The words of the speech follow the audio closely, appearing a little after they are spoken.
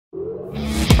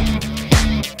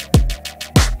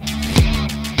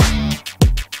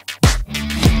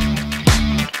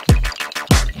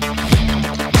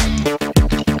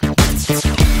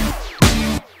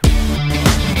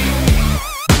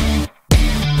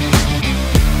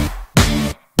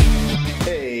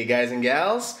guys and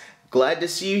gals, glad to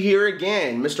see you here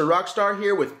again. Mr. Rockstar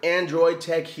here with Android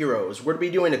Tech Heroes. We're going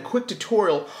to be doing a quick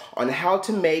tutorial on how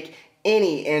to make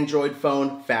any Android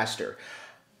phone faster.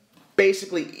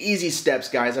 Basically easy steps,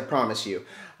 guys, I promise you.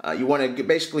 You want to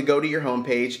basically go to your home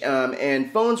page,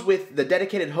 and phones with the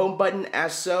dedicated home button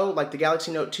as so, like the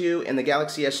Galaxy Note 2 and the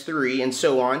Galaxy S3 and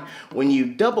so on, when you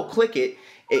double click it,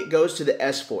 it goes to the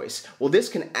S voice. Well, this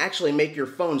can actually make your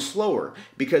phone slower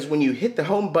because when you hit the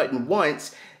home button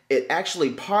once, it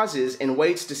actually pauses and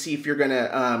waits to see if you're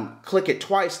gonna click it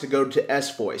twice to go to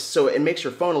S voice. So it makes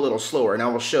your phone a little slower, and I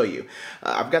will show you.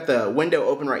 I've got the window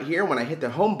open right here. When I hit the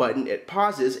home button, it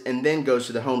pauses and then goes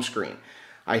to the home screen.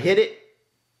 I hit it,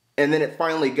 and then it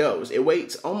finally goes. It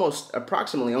waits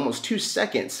approximately 2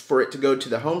 seconds for it to go to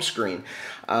the home screen.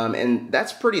 And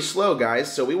that's pretty slow,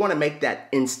 guys, so we wanna make that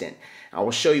instant. I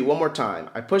will show you one more time.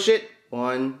 I push it,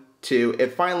 1, 2,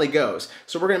 it finally goes.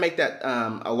 So we're gonna make that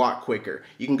a lot quicker.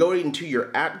 You can go into your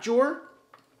app drawer,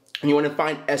 and you wanna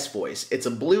find S Voice. It's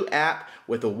a blue app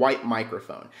with a white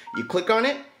microphone. You click on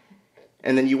it,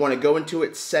 and then you wanna go into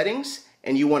its settings,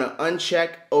 and you wanna uncheck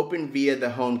open via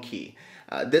the home key.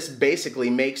 This basically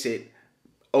makes it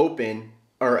open,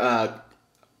 or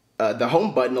the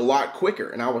home button a lot quicker,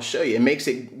 and I will show you. It makes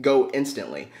it go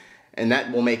instantly, and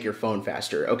that will make your phone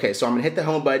faster. Okay, so I'm gonna hit the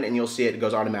home button and you'll see it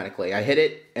goes automatically. I hit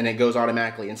it and it goes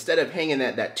automatically instead of hanging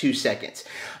that 2 seconds.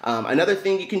 Another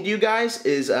thing you can do, guys,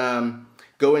 is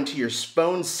go into your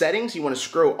phone settings. You wanna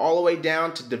scroll all the way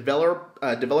down to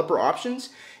developer options.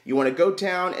 You wanna go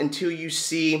down until you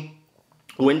see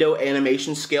window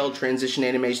animation scale, transition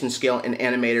animation scale, and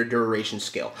animator duration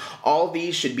scale. All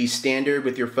these should be standard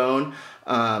with your phone,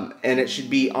 and it should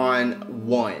be on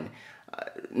 1.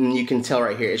 You can tell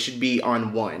right here, it should be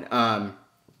on 1.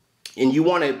 And you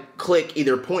want to click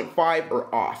either 0.5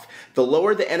 or off. The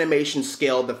lower the animation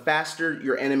scale, the faster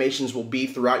your animations will be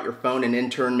throughout your phone, and in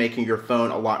turn making your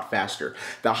phone a lot faster.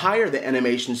 The higher the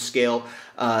animation scale,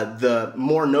 the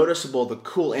more noticeable the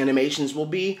cool animations will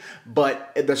be,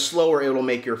 but the slower it will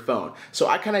make your phone. So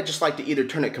I kind of just like to either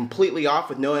turn it completely off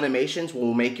with no animations,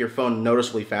 will make your phone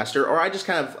noticeably faster, or I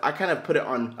kind of put it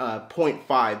on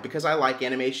 0.5 because I like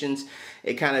animations.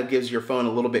 It kind of gives your phone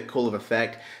a little bit cool of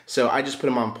effect. So I just put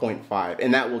them on 0.5,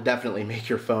 and that will definitely make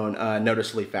your phone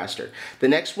noticeably faster. The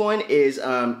next one is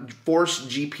force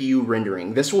GPU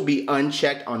rendering. This will be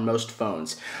unchecked on most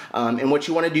phones. And what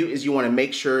you want to do is you want to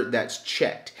make sure that's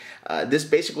checked. This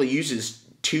basically uses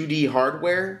 2D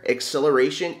hardware,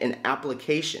 acceleration, and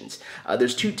applications.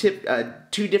 There's two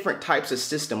different types of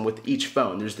system with each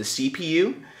phone. There's the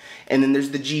CPU, and then there's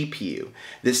the GPU.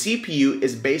 The CPU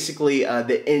is basically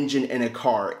the engine in a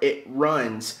car. It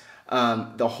runs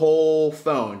the whole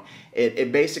phone.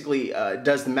 It basically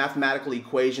does the mathematical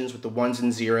equations with the ones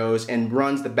and zeros and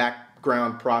runs the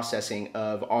background processing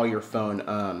of all your phone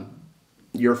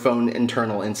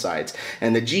internal insides.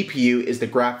 And the GPU is the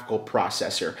graphical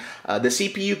processor. The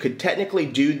CPU could technically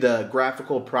do the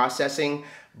graphical processing,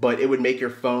 but it would make your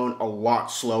phone a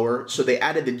lot slower. So they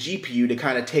added the GPU to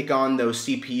kind of take on those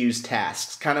CPU's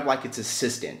tasks, kind of like its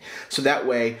assistant. So that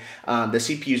way, the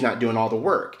CPU's not doing all the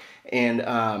work. And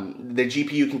the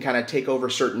GPU can kind of take over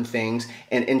certain things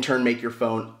and in turn make your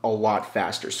phone a lot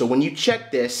faster. So when you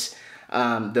check this,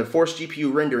 the force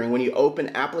GPU rendering, when you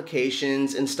open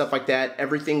applications and stuff like that,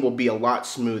 everything will be a lot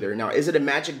smoother. Now, is it a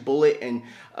magic bullet and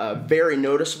very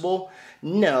noticeable?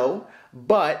 No,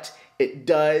 but it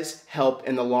does help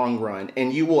in the long run,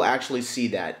 and you will actually see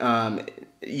that.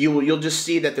 You'll just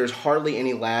see that there's hardly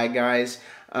any lag, guys,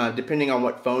 depending on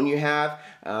what phone you have.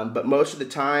 But most of the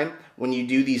time, when you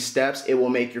do these steps, it will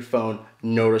make your phone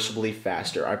noticeably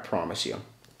faster, I promise you.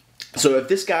 So if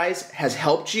this, guys, has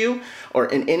helped you or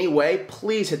in any way,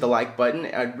 please hit the like button.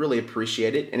 I'd really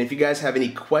appreciate it. And if you guys have any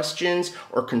questions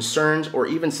or concerns or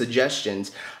even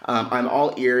suggestions, I'm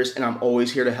all ears and I'm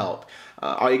always here to help.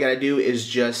 All you gotta do is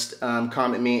just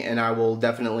comment me, and I will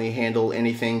definitely handle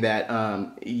anything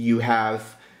that you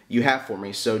have for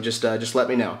me. So just let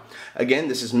me know. Again,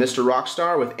 this is Mr.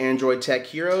 Rockstar with Android Tech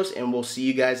Heroes, and we'll see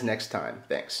you guys next time.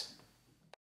 Thanks.